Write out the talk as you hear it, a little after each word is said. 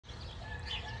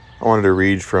I wanted to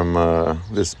read from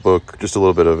this book, just a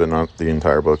little bit of it, not the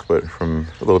entire book, but from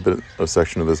a little bit, a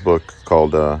section of this book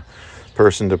called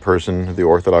Person to Person, The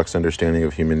Orthodox Understanding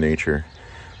of Human Nature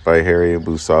by Harry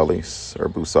Boosalis, or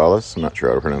Boosalis. I'm not sure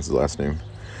how to pronounce his last name.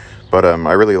 But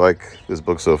I really like this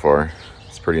book so far.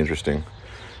 It's pretty interesting.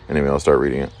 Anyway, I'll start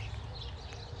reading it.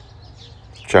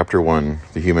 Chapter 1,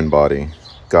 The Human Body.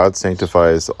 God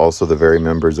sanctifies also the very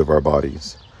members of our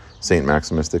bodies. St.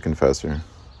 Maximus the Confessor.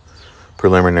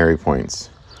 Preliminary points.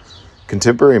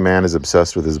 Contemporary man is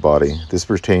obsessed with his body. This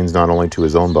pertains not only to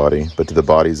his own body, but to the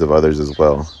bodies of others as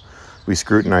well. We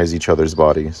scrutinize each other's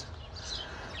bodies.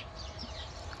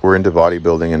 We're into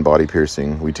bodybuilding and body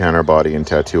piercing. We tan our body and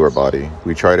tattoo our body.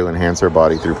 We try to enhance our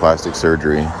body through plastic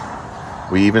surgery.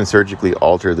 We even surgically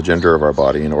alter the gender of our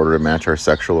body in order to match our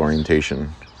sexual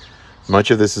orientation.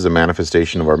 Much of this is a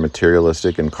manifestation of our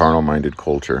materialistic and carnal-minded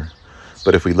culture.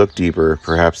 But if we look deeper,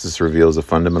 perhaps this reveals a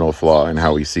fundamental flaw in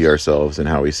how we see ourselves and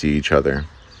how we see each other.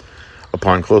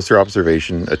 Upon closer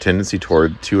observation, a tendency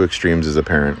toward two extremes is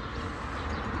apparent.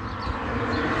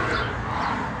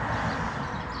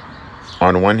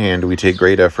 On one hand, we take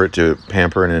great effort to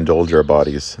pamper and indulge our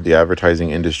bodies. The advertising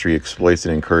industry exploits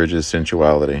and encourages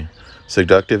sensuality.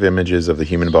 Seductive images of the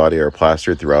human body are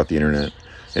plastered throughout the internet,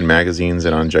 in magazines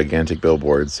and on gigantic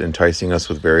billboards, enticing us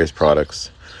with various products.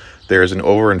 There is an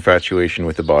over-infatuation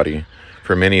with the body.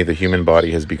 For many, the human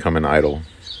body has become an idol.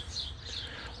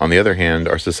 On the other hand,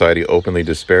 our society openly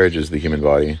disparages the human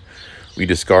body. We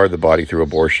discard the body through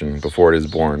abortion before it is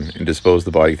born and dispose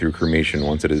the body through cremation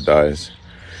once it dies.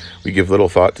 We give little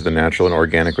thought to the natural and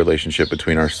organic relationship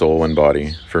between our soul and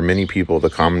body. For many people, the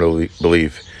common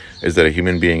belief is that a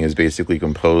human being is basically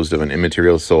composed of an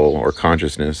immaterial soul or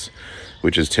consciousness,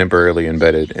 which is temporarily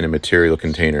embedded in a material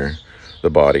container, the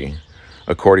body.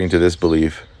 According to this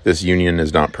belief, this union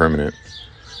is not permanent.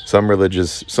 Some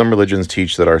religions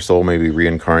teach that our soul may be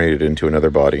reincarnated into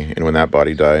another body, and when that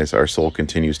body dies, our soul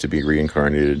continues to be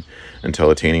reincarnated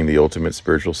until attaining the ultimate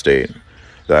spiritual state,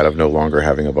 that of no longer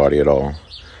having a body at all.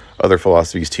 Other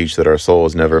philosophies teach that our soul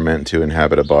was never meant to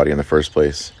inhabit a body in the first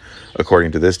place.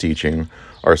 According to this teaching,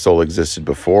 our soul existed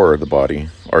before the body.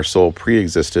 Our soul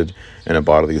pre-existed in a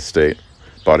bodiless state.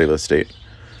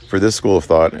 For this school of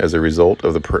thought, as a result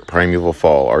of the primeval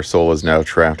fall, our soul is now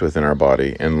trapped within our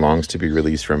body and longs to be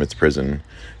released from its prison.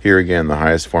 Here again, the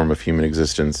highest form of human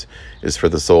existence is for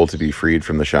the soul to be freed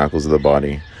from the shackles of the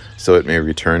body, so it may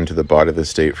return to the bodiless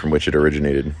state from which it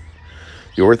originated.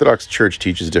 The Orthodox Church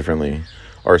teaches differently.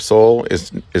 Our soul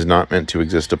is not meant to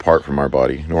exist apart from our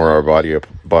body, nor our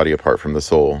body apart from the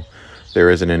soul. There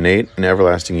is an innate and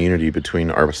everlasting unity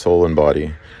between our soul and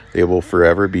body. They will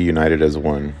forever be united as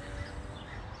one.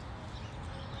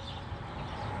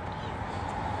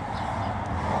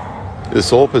 The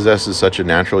soul possesses such a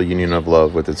natural union of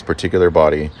love with its particular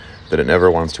body that it never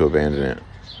wants to abandon it,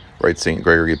 writes St.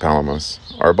 Gregory Palamas.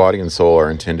 Our body and soul are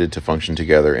intended to function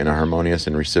together in a harmonious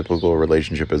and reciprocal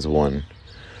relationship as one.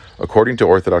 According to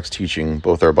Orthodox teaching,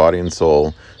 both our body and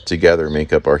soul together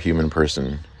make up our human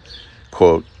person.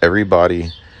 Quote, every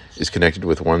body is connected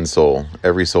with one soul,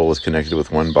 every soul is connected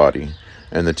with one body,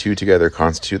 and the two together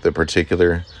constitute the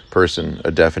particular person,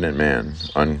 a definite man,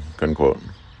 unquote.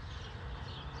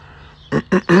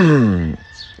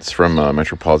 It's from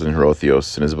Metropolitan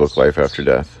Herotheos in his book Life After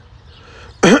Death.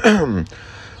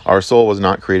 Our soul was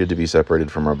not created to be separated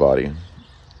from our body.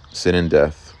 Sin and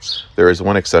death. There is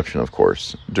one exception, of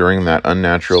course. During that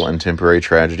unnatural and temporary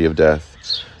tragedy of death,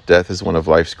 death is one of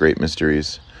life's great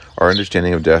mysteries. Our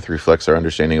understanding of death reflects our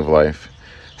understanding of life.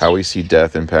 How we see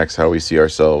death impacts how we see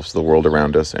ourselves, the world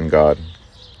around us, and God.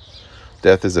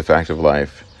 Death is a fact of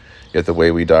life, yet the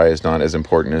way we die is not as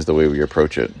important as the way we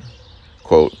approach it.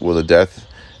 Quote, will the death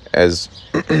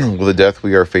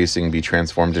we are facing be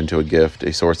transformed into a gift,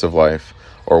 a source of life,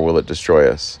 or will it destroy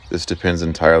us? This depends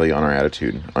entirely on our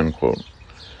attitude, unquote.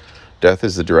 Death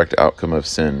is the direct outcome of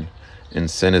sin, and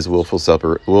sin is willful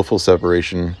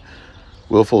self-separation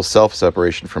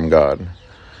from God.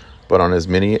 But on as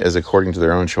many as according to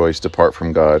their own choice depart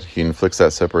from God, he inflicts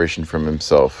that separation from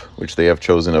himself, which they have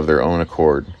chosen of their own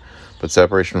accord. But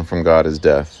separation from God is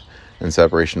death, and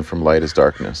separation from light is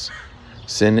darkness.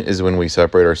 Sin is when we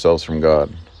separate ourselves from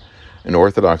God. In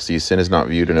Orthodoxy, sin is not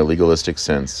viewed in a legalistic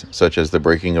sense, such as the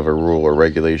breaking of a rule or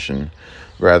regulation.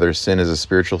 Rather, sin is a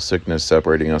spiritual sickness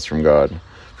separating us from God,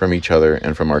 from each other,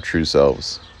 and from our true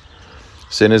selves.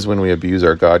 Sin is when we abuse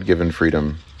our God-given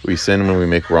freedom. We sin when we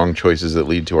make wrong choices that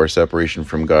lead to our separation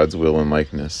from God's will and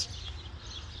likeness.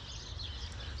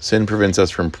 Sin prevents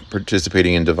us from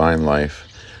participating in divine life,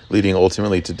 leading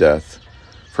ultimately to death.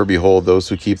 For behold, those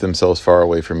who keep themselves far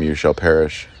away from you shall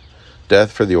perish.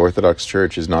 Death for the Orthodox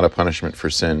Church is not a punishment for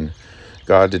sin.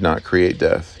 God did not create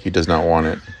death. He does not want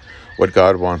it. What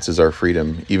God wants is our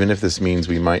freedom, even if this means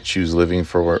we might choose living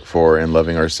for and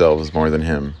loving ourselves more than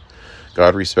Him.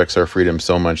 God respects our freedom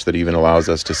so much that He even allows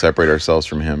us to separate ourselves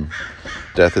from Him.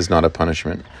 Death is not a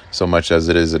punishment, so much as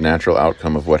it is a natural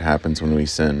outcome of what happens when we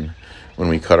sin, when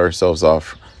we cut ourselves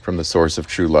off from the source of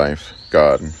true life,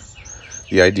 God.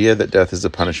 The idea that death is a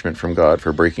punishment from God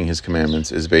for breaking His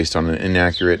commandments is based on an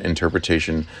inaccurate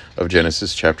interpretation of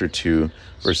Genesis chapter 2,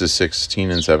 verses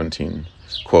 16 and 17.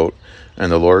 Quote,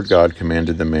 "And the Lord God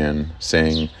commanded the man,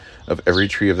 saying, Of every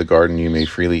tree of the garden you may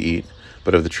freely eat,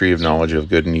 but of the tree of knowledge of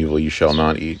good and evil you shall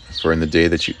not eat, for in the day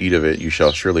that you eat of it you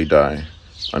shall surely die."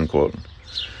 Unquote.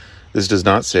 This does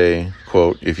not say,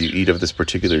 quote, "If you eat of this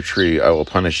particular tree, I will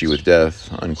punish you with death,"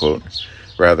 unquote.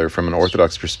 Rather, from an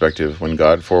Orthodox perspective, when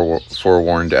God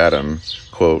forewarned Adam,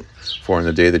 quote, "For in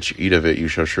the day that you eat of it you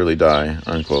shall surely die,"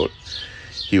 unquote,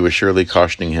 He was surely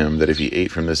cautioning him that if he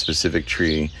ate from this specific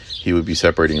tree, he would be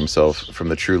separating himself from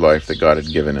the true life that God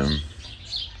had given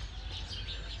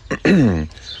him.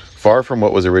 Far from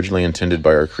what was originally intended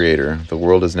by our Creator, the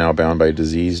world is now bound by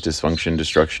disease, dysfunction,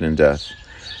 destruction, and death.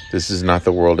 This is not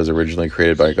the world as originally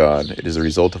created by God. It is a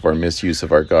result of our misuse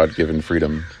of our God-given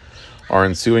freedom. Our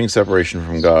ensuing separation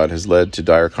from God has led to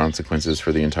dire consequences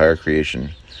for the entire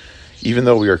creation. Even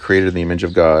though we are created in the image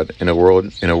of God, in a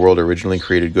world originally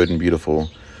created good and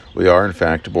beautiful, we are in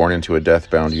fact born into a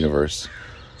death-bound universe.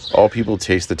 All people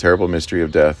taste the terrible mystery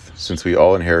of death, since we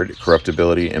all inherit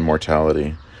corruptibility and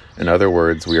mortality. In other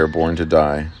words, we are born to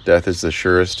die. Death is the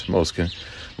surest, most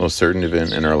certain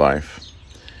event in our life.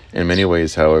 In many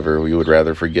ways, however, we would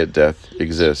rather forget death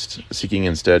exists, seeking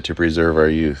instead to preserve our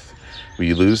youth.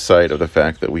 We lose sight of the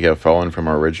fact that we have fallen from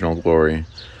our original glory.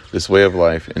 This way of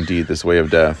life, indeed this way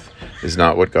of death, is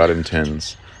not what God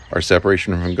intends. Our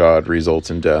separation from God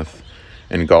results in death,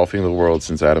 engulfing the world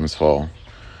since Adam's fall.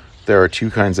 There are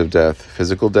two kinds of death: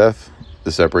 physical death,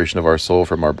 the separation of our soul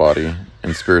from our body,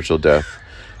 and spiritual death,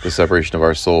 the separation of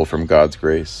our soul from God's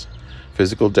grace.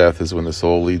 Physical death is when the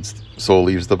soul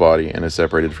leaves the body and is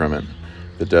separated from it.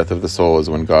 The death of the soul is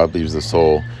when God leaves the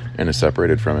soul and is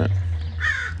separated from it.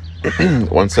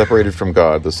 Once separated from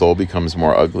God, the soul becomes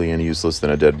more ugly and useless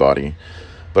than a dead body,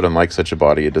 but unlike such a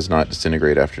body, it does not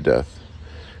disintegrate after death.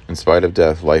 In spite of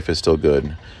death, life is still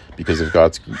good. Because of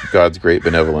God's great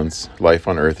benevolence, life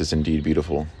on earth is indeed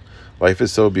beautiful. Life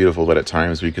is so beautiful that at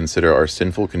times we consider our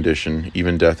sinful condition,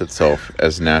 even death itself,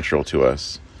 as natural to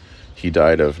us. He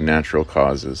died of natural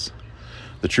causes.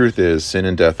 The truth is, sin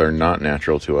and death are not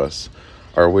natural to us.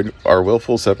 Our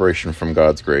willful separation from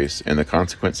God's grace and the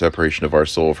consequent separation of our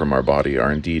soul from our body are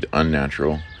indeed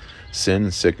unnatural.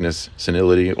 Sin, sickness,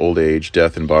 senility, old age,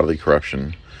 death, and bodily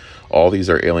corruption, all these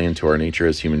are alien to our nature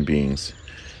as human beings.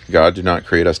 God did not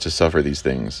create us to suffer these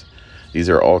things. These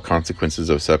are all consequences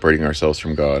of separating ourselves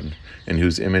from God, in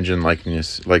whose image and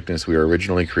likeness we are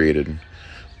originally created.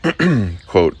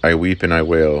 Quote, "I weep and I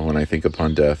wail when I think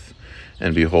upon death,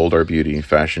 and behold our beauty,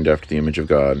 fashioned after the image of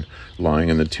God, lying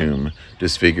in the tomb,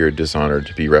 disfigured,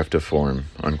 dishonored, bereft of form."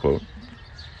 Unquote.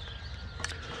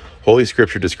 Holy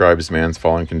Scripture describes man's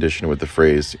fallen condition with the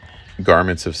phrase,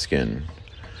 garments of skin.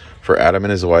 For Adam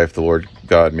and his wife, the Lord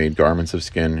God made garments of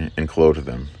skin and clothed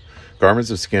them. Garments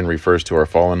of skin refers to our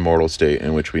fallen mortal state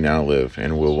in which we now live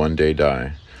and will one day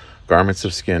die. Garments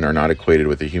of skin are not equated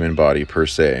with the human body per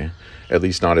se, at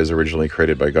least not as originally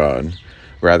created by God.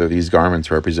 Rather, these garments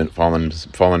represent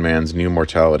fallen man's new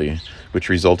mortality, which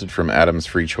resulted from Adam's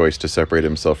free choice to separate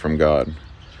himself from God.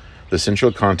 The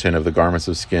central content of the garments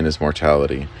of skin is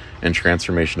mortality and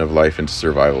transformation of life into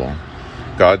survival.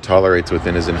 God tolerates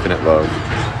within His infinite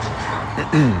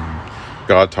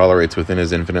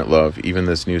love even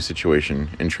this new situation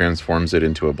and transforms it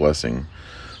into a blessing,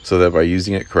 so that by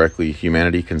using it correctly,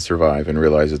 humanity can survive and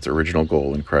realize its original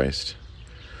goal in Christ.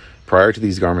 Prior to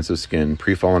these garments of skin,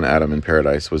 pre-fallen Adam in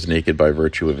paradise was naked by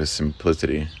virtue of his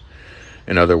simplicity.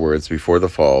 In other words, before the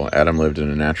fall, Adam lived in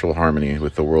a natural harmony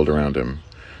with the world around him.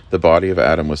 The body of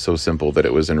Adam was so simple that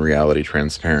it was in reality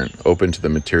transparent, open to the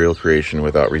material creation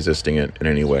without resisting it in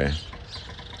any way.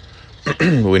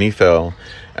 When he fell,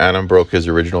 Adam broke his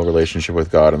original relationship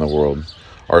with God and the world.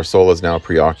 Our soul is now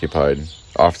preoccupied,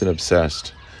 often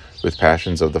obsessed, with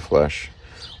passions of the flesh,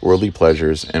 worldly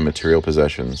pleasures, and material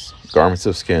possessions. Garments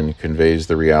of skin conveys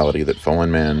the reality that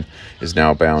fallen man is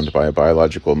now bound by a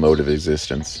biological mode of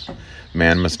existence.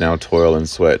 Man must now toil and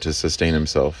sweat to sustain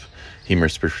himself. He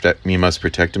must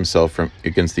protect himself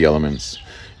against the elements,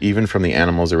 even from the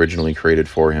animals originally created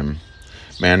for him.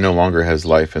 Man no longer has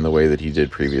life in the way that he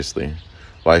did previously.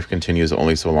 Life continues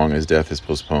only so long as death is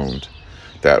postponed.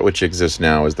 That which exists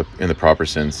now in the proper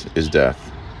sense is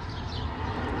death.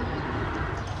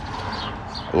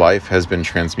 Life has been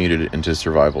transmuted into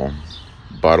survival.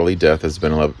 Bodily death has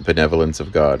been benevolence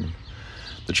of God.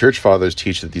 The Church Fathers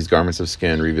teach that these garments of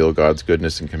skin reveal God's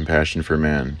goodness and compassion for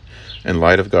man. In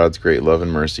light of God's great love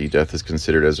and mercy, death is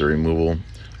considered as a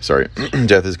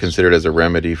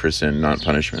remedy for sin, not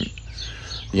punishment.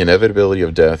 The inevitability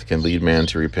of death can lead man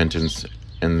to repentance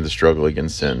and the struggle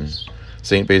against sin.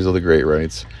 St. Basil the Great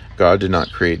writes, God did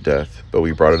not create death, but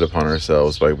we brought it upon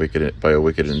ourselves by a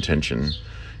wicked intention.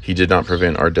 He did not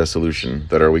prevent our dissolution,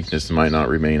 that our weakness might not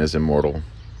remain as immortal.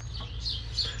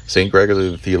 St. Gregory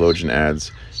the Theologian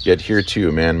adds, Yet here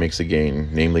too man makes a gain,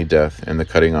 namely death, and the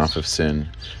cutting off of sin,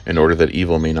 in order that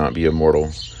evil may not be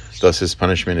immortal. Thus his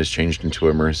punishment is changed into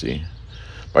a mercy.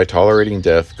 By tolerating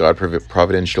death, God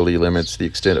providentially limits the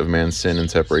extent of man's sin and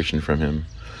separation from him.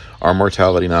 Our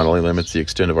mortality not only limits the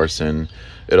extent of our sin,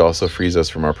 it also frees us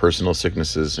from our personal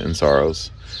sicknesses and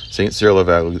sorrows. St. Cyril of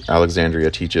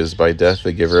Alexandria teaches, By death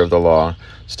the giver of the law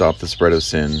stopped the spread of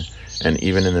sin, and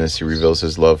even in this he reveals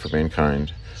his love for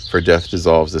mankind. For death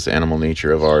dissolves this animal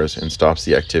nature of ours and stops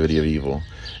the activity of evil.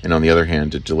 And on the other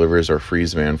hand, it delivers or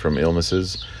frees man from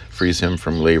illnesses, frees him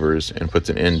from labors, and puts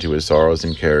an end to his sorrows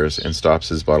and cares, and stops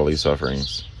his bodily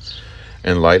sufferings.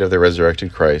 In light of the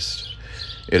resurrected Christ,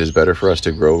 it is better for us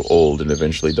to grow old and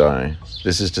eventually die.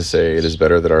 This is to say, it is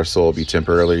better that our soul be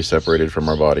temporarily separated from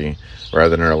our body,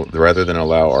 rather than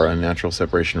allow our unnatural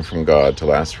separation from God to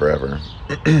last forever.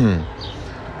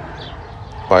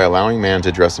 By allowing man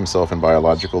to dress himself in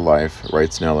biological life,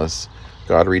 writes Nellis,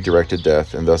 God redirected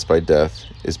death, and thus by death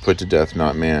is put to death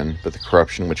not man, but the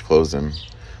corruption which clothes him.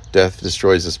 Death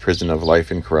destroys this prison of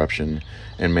life and corruption,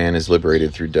 and man is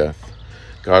liberated through death.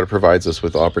 God provides us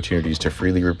with opportunities to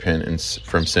freely repent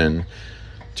from sin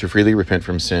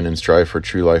and strive for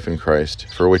true life in Christ,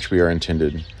 for which we are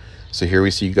intended. So here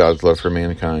we see God's love for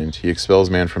mankind. He expels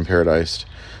man from paradise,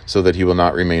 so that he will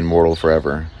not remain mortal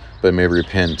forever, but may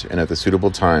repent, and at the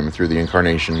suitable time, through the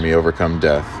incarnation, may overcome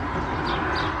death.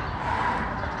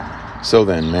 So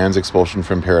then, man's expulsion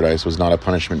from paradise was not a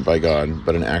punishment by God,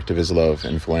 but an act of his love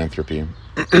and philanthropy.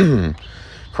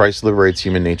 Christ liberates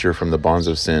human nature from the bonds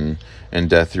of sin and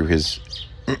death through his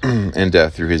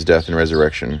death and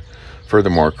resurrection.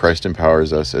 Furthermore, Christ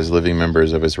empowers us as living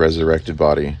members of his resurrected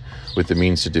body with the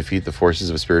means to defeat the forces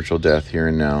of spiritual death here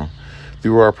and now.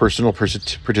 Through our personal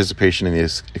participation in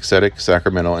the ascetic,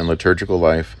 sacramental, and liturgical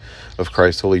life of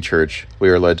Christ's Holy Church, we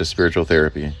are led to spiritual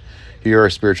therapy. Here our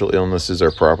spiritual illnesses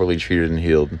are properly treated and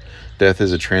healed. Death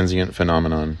is a transient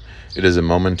phenomenon. It is a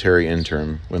momentary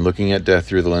interim. When looking at death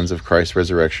through the lens of Christ's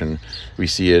resurrection, we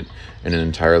see it in an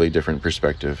entirely different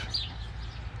perspective.